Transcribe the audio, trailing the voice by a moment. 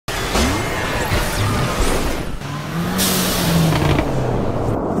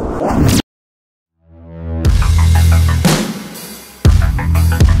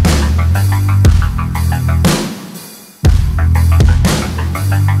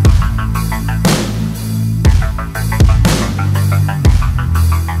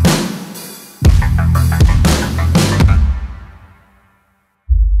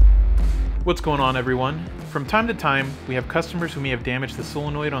what's going on, everyone? From time to time, we have customers who may have damaged the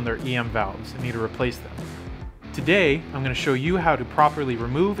solenoid on their EM valves and need to replace them. Today, I'm going to show you how to properly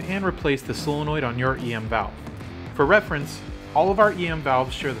remove and replace the solenoid on your EM valve. For reference, all of our EM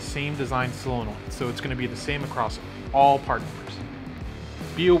valves share the same design solenoid, so it's going to be the same across all part numbers.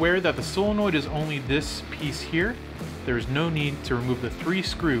 Be aware that the solenoid is only this piece here. There is no need to remove the 3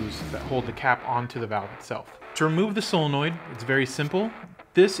 screws that hold the cap onto the valve itself. To remove the solenoid, it's very simple.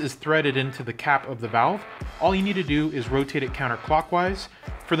 This is threaded into the cap of the valve. All you need to do is rotate it counterclockwise.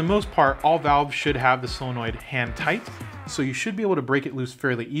 For the most part, all valves should have the solenoid hand tight, so you should be able to break it loose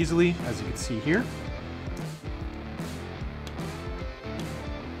fairly easily, as you can see here.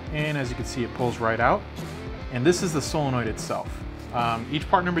 And as you can see, it pulls right out. And this is the solenoid itself. Each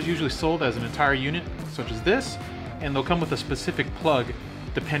part number is usually sold as an entire unit, such as this, and they'll come with a specific plug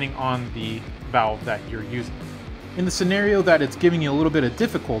depending on the valve that you're using. In the scenario that it's giving you a little bit of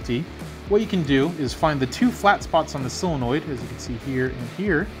difficulty, what you can do is find the 2 flat spots on the solenoid, as you can see here and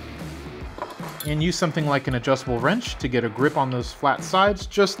here, and use something like an adjustable wrench to get a grip on those flat sides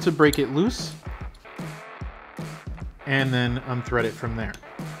just to break it loose, and then unthread it from there.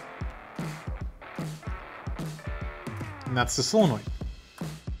 And that's the solenoid.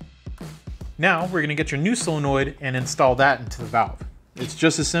 Now we're going to get your new solenoid and install that into the valve. It's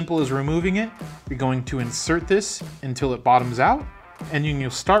just as simple as removing it. You're going to insert this until it bottoms out, and you'll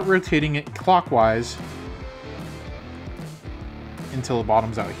start rotating it clockwise until it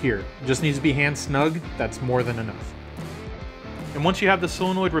bottoms out here. It just needs to be hand snug. That's more than enough. And once you have the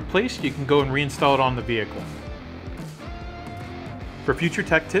solenoid replaced, you can go and reinstall it on the vehicle. For future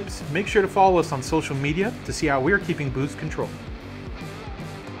tech tips, make sure to follow us on social media to see how we're keeping boost controlled.